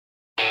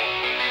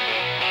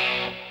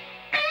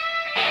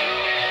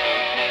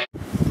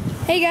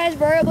Hey guys,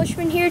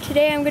 Bushman here.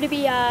 Today I'm going to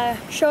be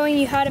showing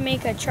you how to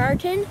make a char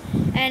tin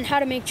and how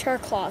to make char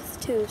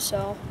cloth too.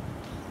 So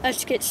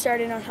let's get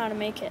started on how to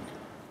make it.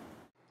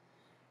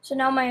 So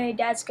now my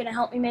dad's going to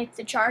help me make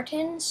the char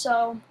tin.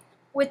 So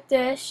with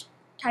this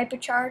type of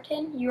char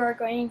tin, you are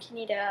going to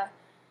need a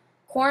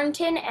corn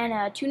tin and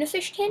a tuna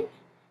fish tin.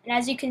 And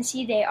as you can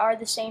see, they are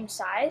the same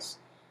size.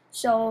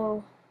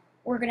 So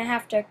we're going to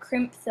have to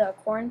crimp the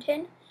corn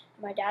tin.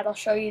 My dad will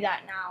show you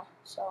that now.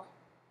 So.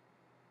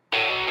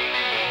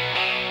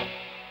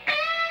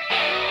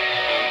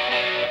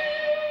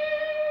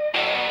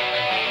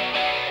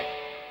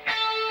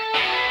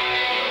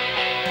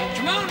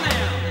 Come on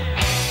now.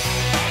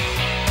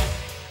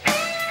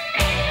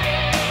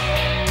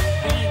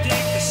 When you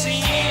dig the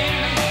scene,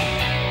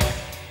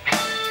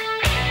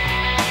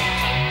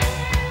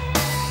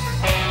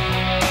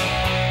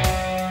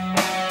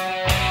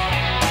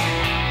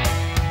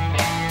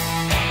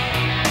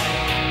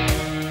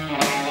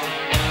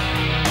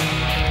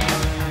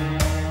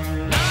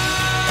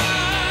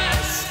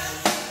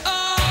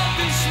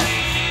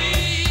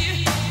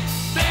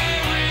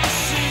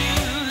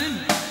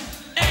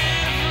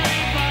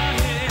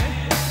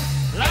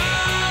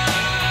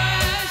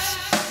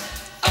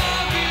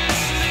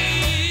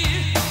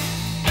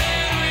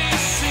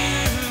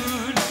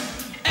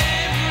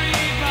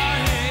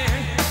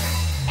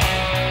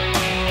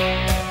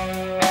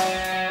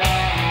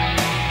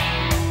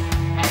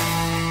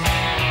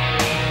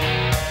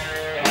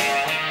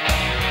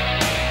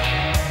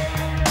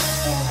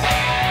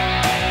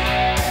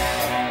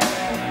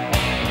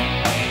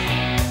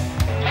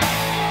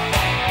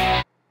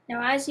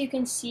 Now as you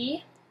can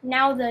see,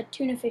 now the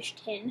tuna fish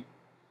tin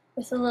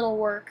with a little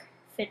work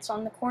fits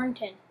on the corn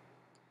tin.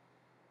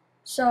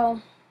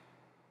 So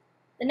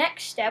the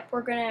next step,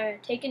 we're going to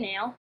take a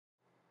nail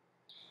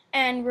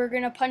and we're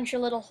going to punch a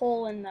little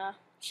hole in the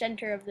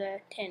center of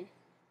the tin,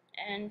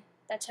 and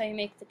that's how you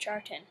make the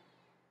char tin.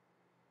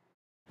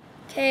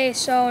 Okay,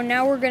 so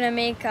now we're going to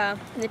make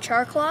the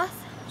char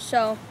cloth.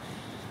 So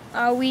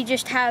we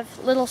just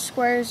have little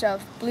squares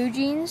of blue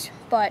jeans,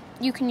 but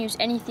you can use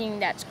anything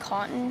that's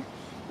cotton,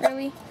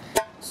 really.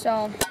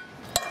 So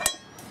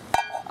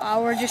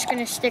we're just going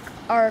to stick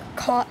our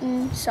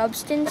cotton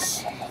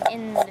substance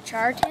in the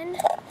char tin.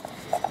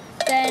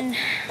 Then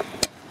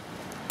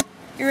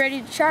you're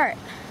ready to char it.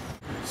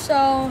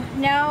 So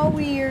now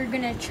we are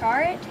going to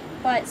char it,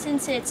 but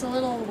since it's a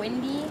little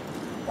windy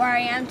where I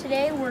am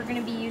today, we're going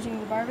to be using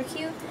the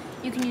barbecue.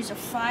 You can use a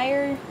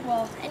fire,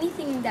 well,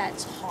 anything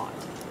that's hot.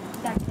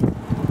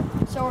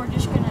 So we're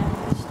just going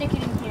to stick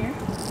it in here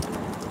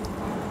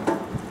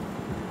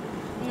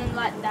and then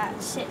let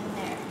that sit in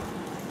there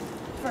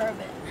for a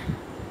bit.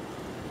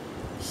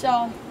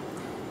 So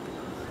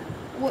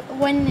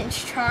when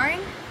it's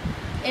charring,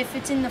 if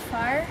it's in the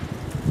fire,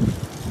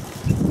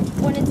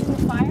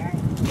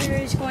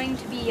 there is going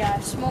to be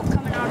smoke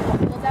coming out of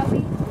the hole that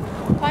we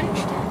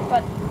punched,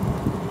 but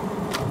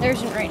there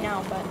isn't right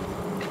now, but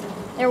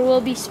there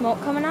will be smoke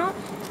coming out.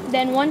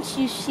 Then once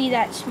you see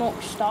that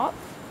smoke stop,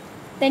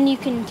 then you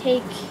can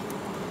take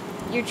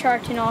your char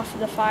tin off of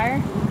the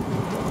fire.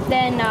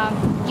 Then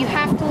you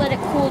have to let it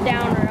cool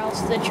down or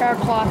else the char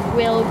cloth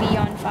will be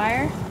on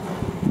fire.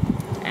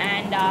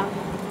 And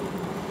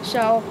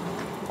so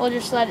we'll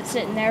just let it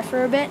sit in there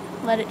for a bit,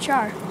 let it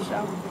char.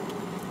 So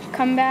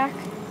come back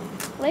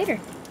later.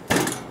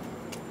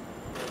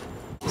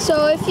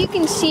 So if you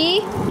can see,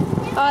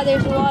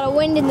 there's a lot of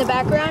wind in the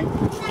background.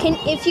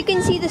 If you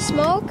can see the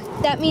smoke,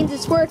 that means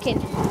it's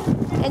working.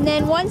 And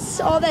then once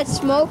all that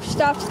smoke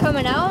stops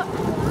coming out,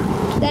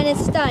 then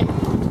it's done.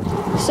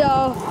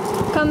 So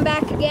come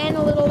back again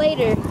a little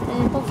later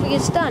and hopefully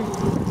it's done.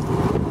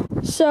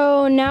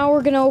 So now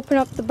we're going to open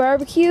up the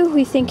barbecue.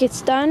 We think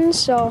it's done,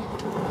 so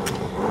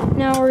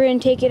now we're going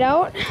to take it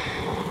out.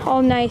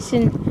 All nice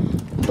and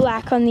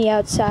black on the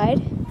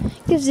outside.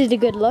 Gives it a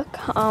good look.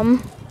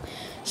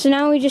 So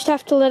now we just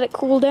have to let it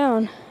cool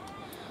down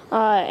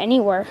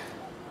anywhere.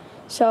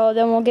 So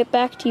then we'll get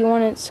back to you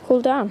when it's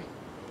cooled down.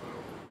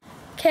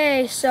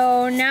 Okay,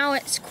 so now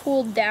it's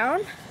cooled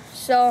down.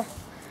 So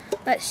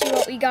let's see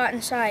what we got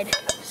inside.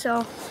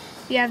 So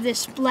we have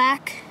this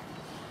black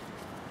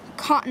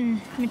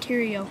cotton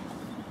material,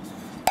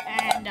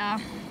 and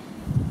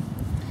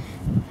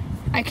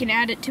I can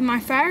add it to my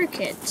fire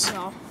kit.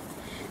 So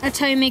that's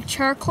how you make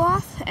char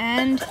cloth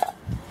and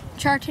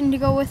char tin to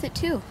go with it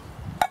too.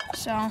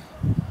 So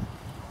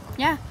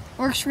yeah,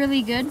 works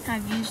really good.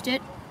 I've used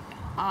it,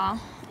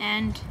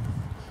 and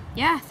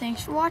yeah,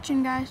 thanks for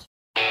watching, guys.